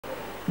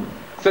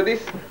So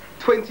this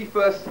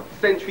 21st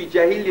century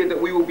Jahiliyyah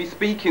that we will be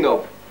speaking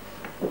of,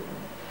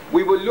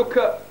 we will look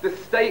at the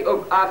state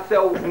of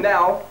ourselves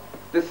now,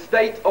 the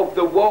state of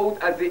the world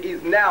as it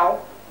is now,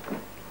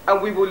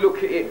 and we will look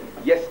at it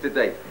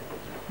yesterday.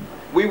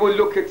 We will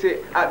look at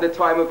it at the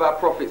time of our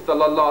Prophet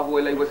sallallahu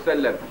alaihi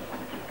wasallam.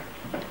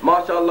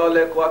 MashaAllah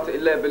la quwwata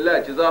illa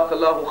billah,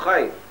 jazakallahu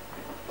khair.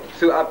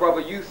 To our brother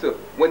Yusuf,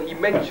 when he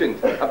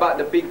mentioned about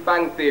the Big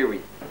Bang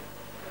Theory.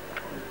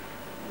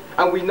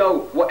 And we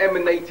know what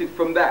emanated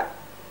from that.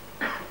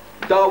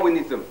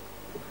 Darwinism.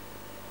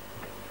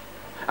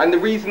 And the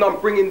reason I'm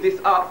bringing this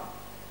up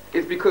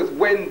is because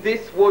when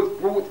this was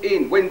brought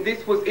in, when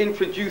this was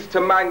introduced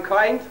to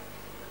mankind,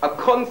 a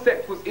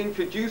concept was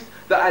introduced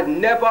that had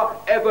never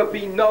ever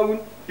been known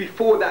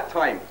before that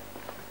time.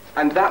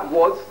 And that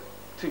was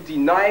to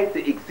deny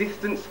the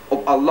existence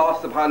of Allah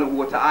subhanahu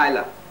wa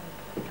ta'ala.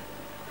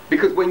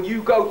 Because when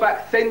you go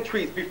back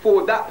centuries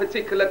before that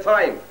particular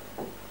time,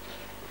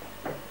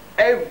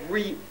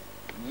 every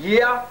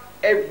year,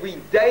 every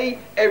day,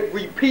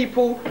 every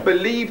people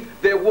believed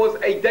there was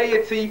a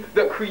deity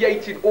that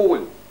created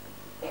all.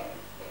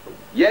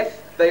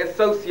 Yes, they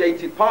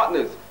associated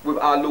partners with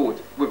our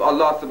Lord, with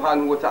Allah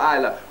subhanahu wa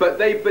ta'ala, but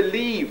they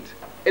believed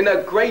in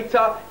a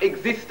greater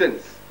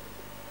existence.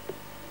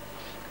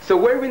 So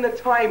we're in a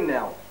time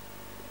now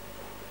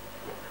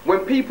when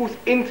people's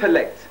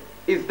intellect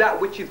is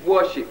that which is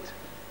worshipped.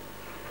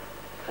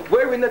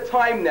 We're in a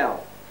time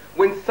now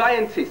when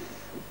scientists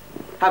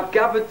have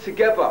gathered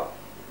together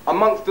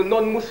amongst the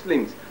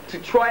non-Muslims to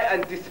try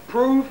and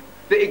disprove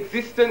the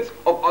existence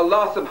of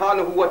Allah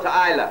subhanahu wa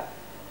ta'ala.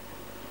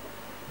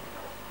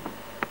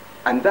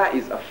 And that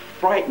is a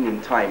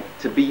frightening time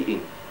to be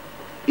in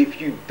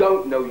if you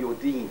don't know your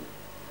deen,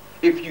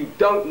 if you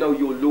don't know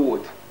your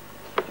Lord,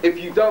 if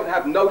you don't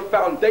have no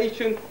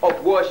foundation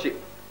of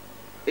worship.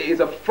 It is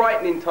a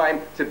frightening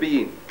time to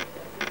be in.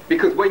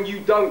 Because when you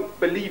don't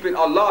believe in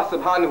Allah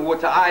subhanahu wa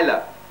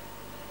ta'ala,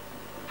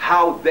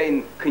 how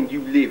then can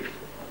you live?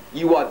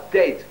 You are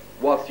dead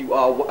whilst you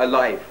are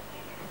alive.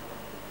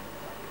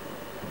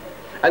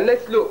 And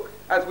let's look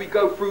as we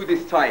go through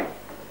this time.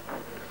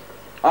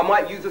 I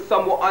might use a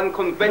somewhat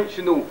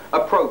unconventional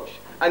approach,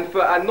 and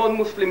for our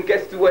non-Muslim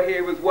guests who are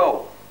here as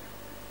well.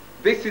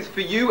 This is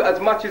for you as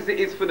much as it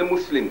is for the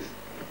Muslims.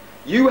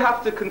 You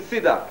have to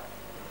consider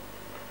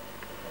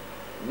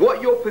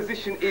what your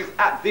position is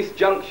at this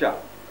juncture.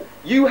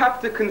 You have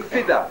to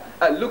consider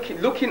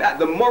looking at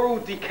the moral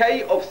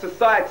decay of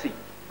society,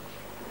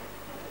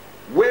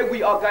 where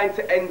we are going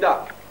to end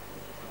up.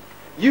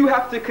 You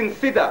have to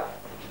consider,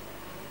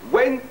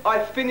 when I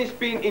finish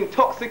being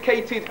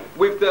intoxicated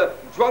with the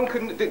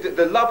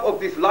love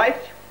of this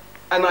life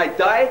and I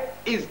die,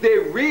 is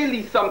there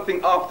really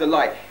something after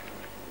life?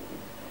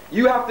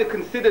 You have to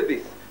consider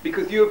this,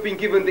 because you have been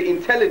given the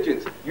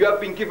intelligence, you have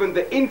been given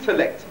the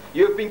intellect,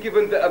 you have been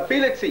given the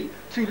ability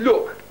to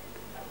look.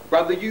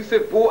 Brother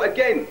Yusuf brought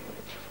again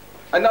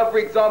another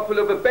example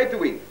of a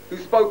Bedouin who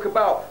spoke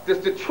about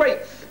just the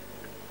traits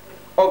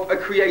of a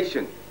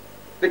creation.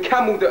 The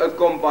camel that has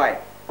gone by.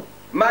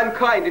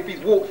 Mankind if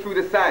he's walked through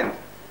the sand.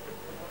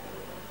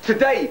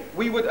 Today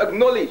we would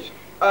acknowledge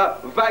a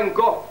Van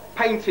Gogh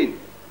painting,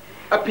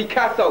 a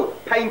Picasso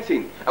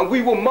painting, and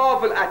we will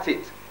marvel at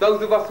it,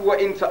 those of us who are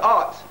into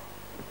art.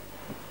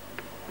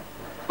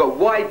 But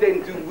why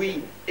then do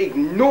we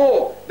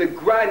ignore the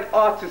grand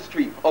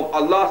artistry of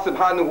Allah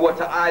subhanahu wa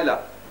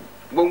ta'ala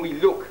when we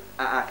look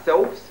at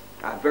ourselves,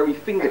 our very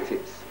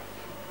fingertips,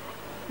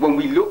 when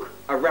we look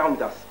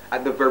around us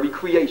at the very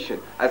creation,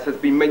 as has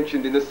been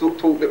mentioned in the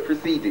talk that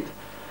preceded?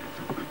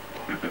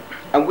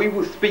 And we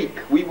will speak,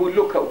 we will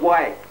look at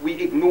why we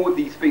ignore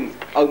these things,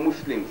 our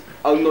Muslims,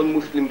 our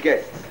non-Muslim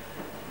guests.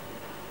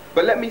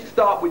 But let me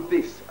start with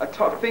this, a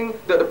thing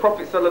that the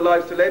Prophet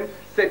ﷺ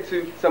said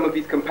to some of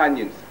his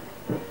companions.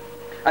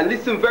 And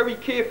listen very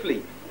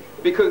carefully,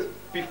 because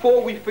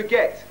before we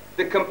forget,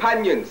 the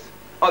companions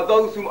are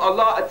those whom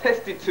Allah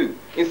attested to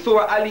in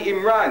Surah Ali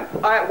Imran,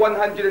 ayat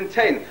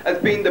 110, as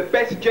being the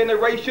best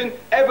generation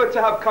ever to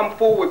have come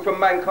forward from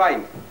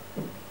mankind.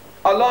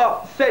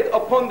 Allah said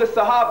upon the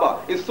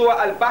Sahaba in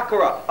Surah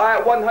Al-Baqarah,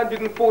 ayat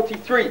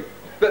 143,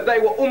 that they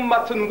were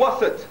ummatun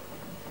wasat.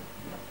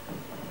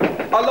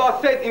 Allah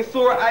said in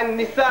Surah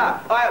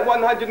An-Nisa, ayat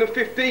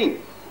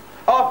 115,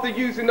 after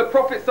using the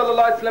Prophet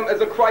ﷺ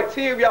as a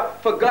criteria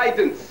for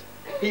guidance,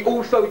 he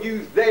also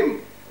used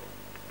them.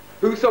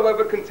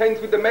 Whosoever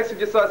contends with the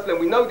Messenger ﷺ,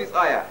 we know this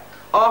ayah,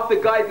 after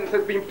guidance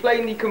has been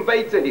plainly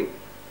conveyed to him,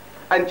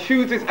 and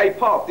chooses a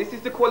path, this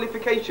is the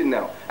qualification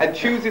now, and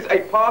chooses a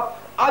path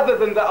other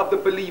than that of the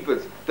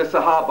believers, the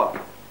Sahaba.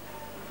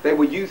 They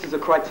were used as a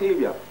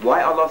criteria.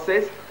 Why? Allah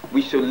says,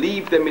 we shall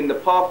leave them in the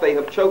path they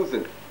have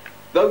chosen.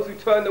 Those who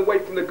turn away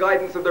from the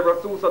guidance of the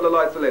Rasul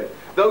sallallahu alaihi wasallam,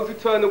 those who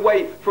turn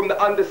away from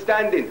the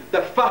understanding,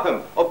 the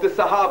fahm of the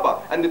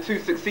Sahaba and the two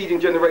succeeding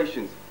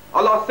generations.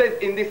 Allah says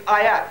in this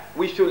ayat,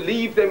 we shall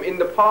leave them in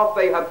the path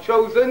they have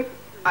chosen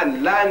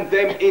and land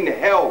them in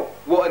hell.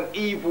 What an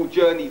evil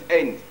journey's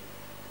end.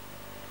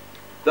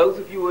 Those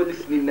of you who are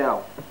listening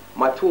now,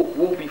 my talk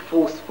will be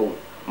forceful.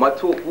 My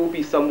talk will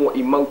be somewhat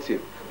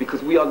emotive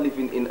because we are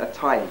living in a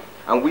time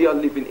and we are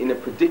living in a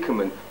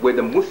predicament where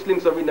the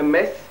Muslims are in a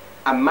mess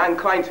and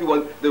mankind,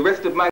 the rest of mankind,